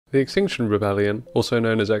The Extinction Rebellion, also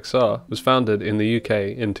known as XR, was founded in the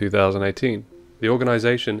UK in 2018. The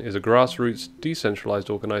organisation is a grassroots, decentralised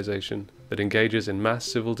organisation that engages in mass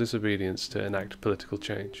civil disobedience to enact political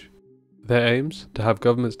change. Their aims: to have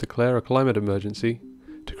governments declare a climate emergency,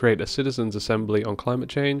 to create a citizens' assembly on climate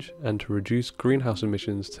change, and to reduce greenhouse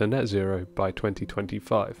emissions to net zero by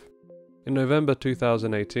 2025. In November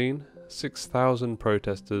 2018, 6,000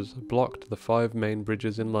 protesters blocked the 5 main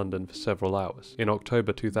bridges in London for several hours. In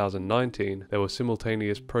October 2019, there were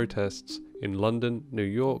simultaneous protests in London, New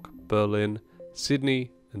York, Berlin,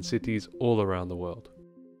 Sydney, and cities all around the world.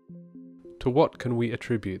 To what can we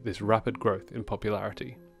attribute this rapid growth in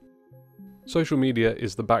popularity? Social media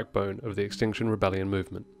is the backbone of the Extinction Rebellion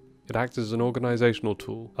movement. It acts as an organisational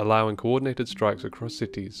tool, allowing coordinated strikes across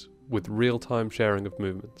cities with real-time sharing of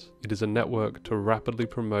movements. It is a network to rapidly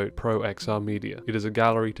promote pro-XR media. It is a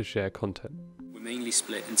gallery to share content. We're mainly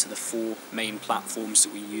split into the 4 main platforms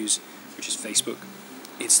that we use, which is Facebook,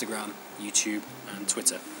 Instagram, YouTube, and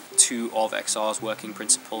Twitter. 2 of XR's working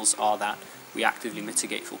principles are that we actively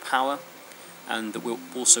mitigate for power, and that we're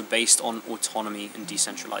also based on autonomy and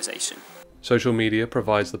decentralization. Social media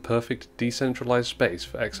provides the perfect decentralized space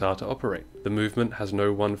for XR to operate. The movement has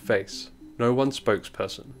no one face, no one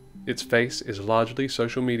spokesperson. Its face is largely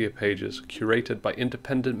social media pages curated by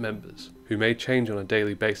independent members who may change on a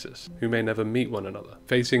daily basis, who may never meet one another.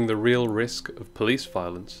 Facing the real risk of police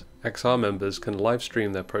violence, XR members can live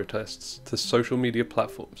stream their protests to social media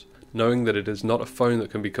platforms, knowing that it is not a phone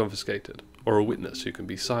that can be confiscated, or a witness who can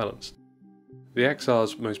be silenced. The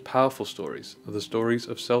XR's most powerful stories are the stories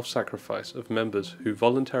of self-sacrifice of members who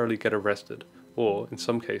voluntarily get arrested, or, in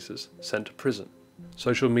some cases, sent to prison.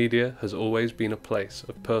 Social media has always been a place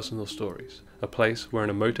of personal stories, a place where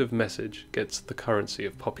an emotive message gets the currency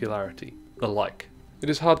of popularity, the like. It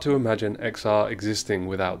is hard to imagine XR existing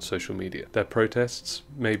without social media. Their protests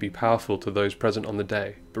may be powerful to those present on the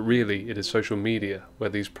day, but really it is social media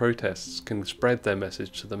where these protests can spread their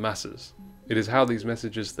message to the masses. It is how these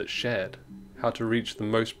messages that shared, how to reach the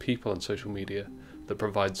most people on social media, that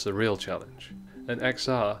provides the real challenge. And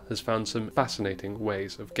XR has found some fascinating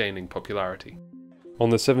ways of gaining popularity. On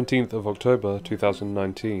the 17th of October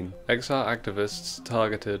 2019, XR activists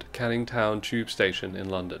targeted Canning Town tube station in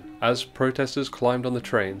London. As protesters climbed on the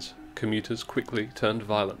trains, commuters quickly turned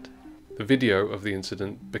violent. The video of the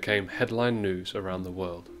incident became headline news around the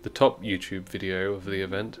world. The top YouTube video of the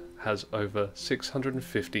event has over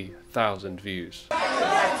 650,000 views.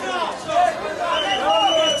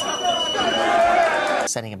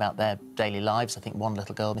 Setting about their daily lives. I think one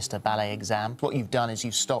little girl missed her ballet exam. What you've done is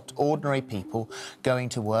you've stopped ordinary people going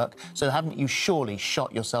to work, so haven't you surely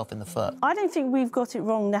shot yourself in the foot? I don't think we've got it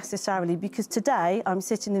wrong necessarily, because today I'm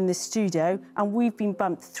sitting in this studio and we've been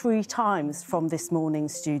bumped 3 times from this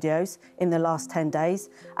morning's studios in the last 10 days,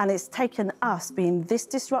 and it's taken us being this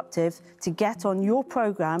disruptive to get on your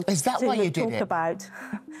programme. Is that why you did talk it? About.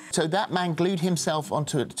 So that man glued himself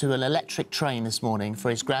onto an electric train this morning for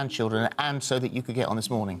his grandchildren, and so that you could get on this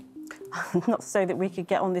morning? Not so that we could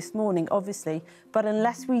get on this morning, obviously, but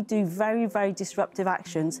unless we do very, very disruptive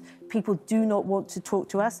actions, people do not want to talk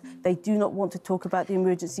to us. They do not want to talk about the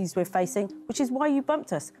emergencies we're facing, which is why you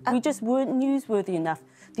bumped us. We just weren't newsworthy enough.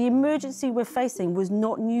 The emergency we're facing was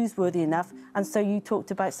not newsworthy enough, and so you talked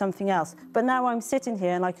about something else. But now I'm sitting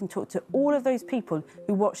here and I can talk to all of those people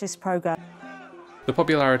who watch this programme. The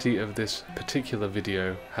popularity of this particular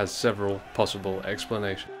video has several possible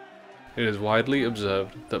explanations. It is widely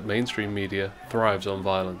observed that mainstream media thrives on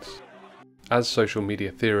violence. As social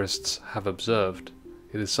media theorists have observed,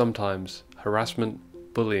 it is sometimes harassment,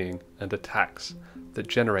 bullying, and attacks that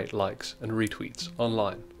generate likes and retweets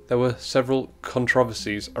online. There were several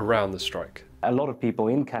controversies around the strike. A lot of people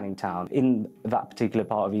in Canning Town, in that particular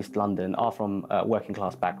part of East London, are from working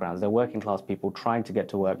class backgrounds. They're working class people trying to get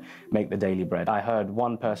to work, make the daily bread. I heard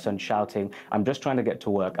one person shouting, "I'm just trying to get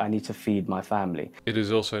to work, I need to feed my family." It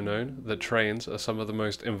is also known that trains are some of the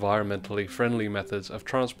most environmentally friendly methods of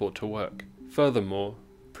transport to work. Furthermore,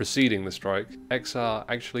 preceding the strike, XR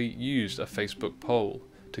actually used a Facebook poll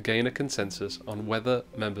to gain a consensus on whether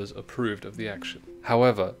members approved of the action.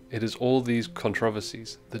 However, it is all these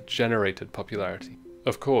controversies that generated popularity.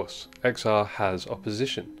 Of course, XR has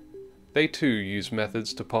opposition. They too use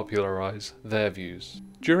methods to popularize their views.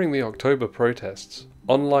 During the October protests,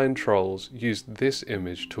 online trolls used this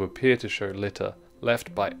image to appear to show litter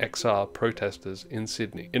left by XR protesters in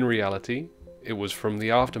Sydney. In reality, it was from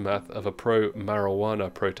the aftermath of a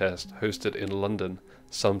pro-marijuana protest hosted in London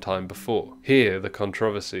sometime before. Here, the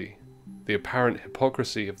controversy, the apparent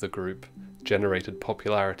hypocrisy of the group, generated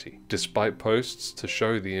popularity. Despite posts to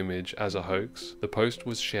show the image as a hoax, the post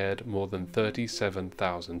was shared more than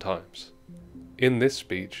 37,000 times. In this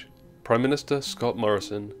speech, Prime Minister Scott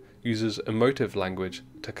Morrison uses emotive language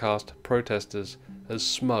to cast protesters as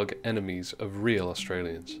smug enemies of real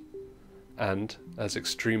Australians, and as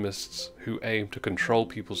extremists who aim to control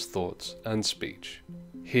people's thoughts and speech.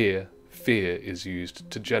 Here, fear is used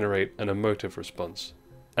to generate an emotive response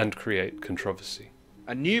and create controversy.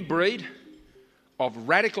 A new breed of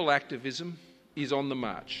radical activism is on the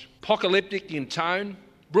march. Apocalyptic in tone,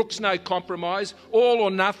 brooks no compromise, all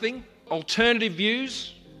or nothing, alternative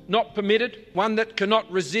views not permitted, one that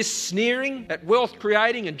cannot resist sneering at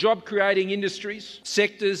wealth-creating and job-creating industries,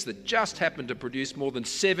 sectors that just happen to produce more than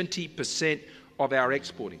 70% of our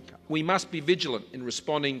export income. We must be vigilant in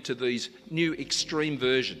responding to these new extreme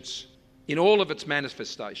versions in all of its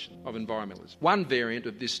manifestation of environmentalism. One variant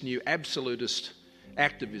of this new absolutist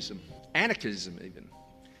activism, anarchism even,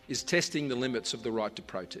 is testing the limits of the right to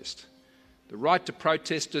protest. The right to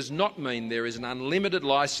protest does not mean there is an unlimited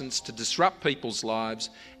licence to disrupt people's lives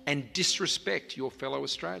and disrespect your fellow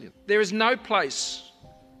Australians. There is no place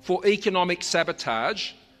for economic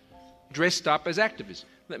sabotage dressed up as activism.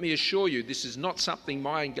 Let me assure you, this is not something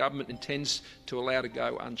my government intends to allow to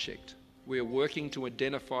go unchecked. We are working to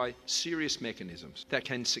identify serious mechanisms that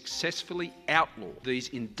can successfully outlaw these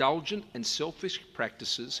indulgent and selfish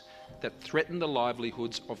practices that threaten the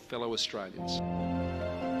livelihoods of fellow Australians.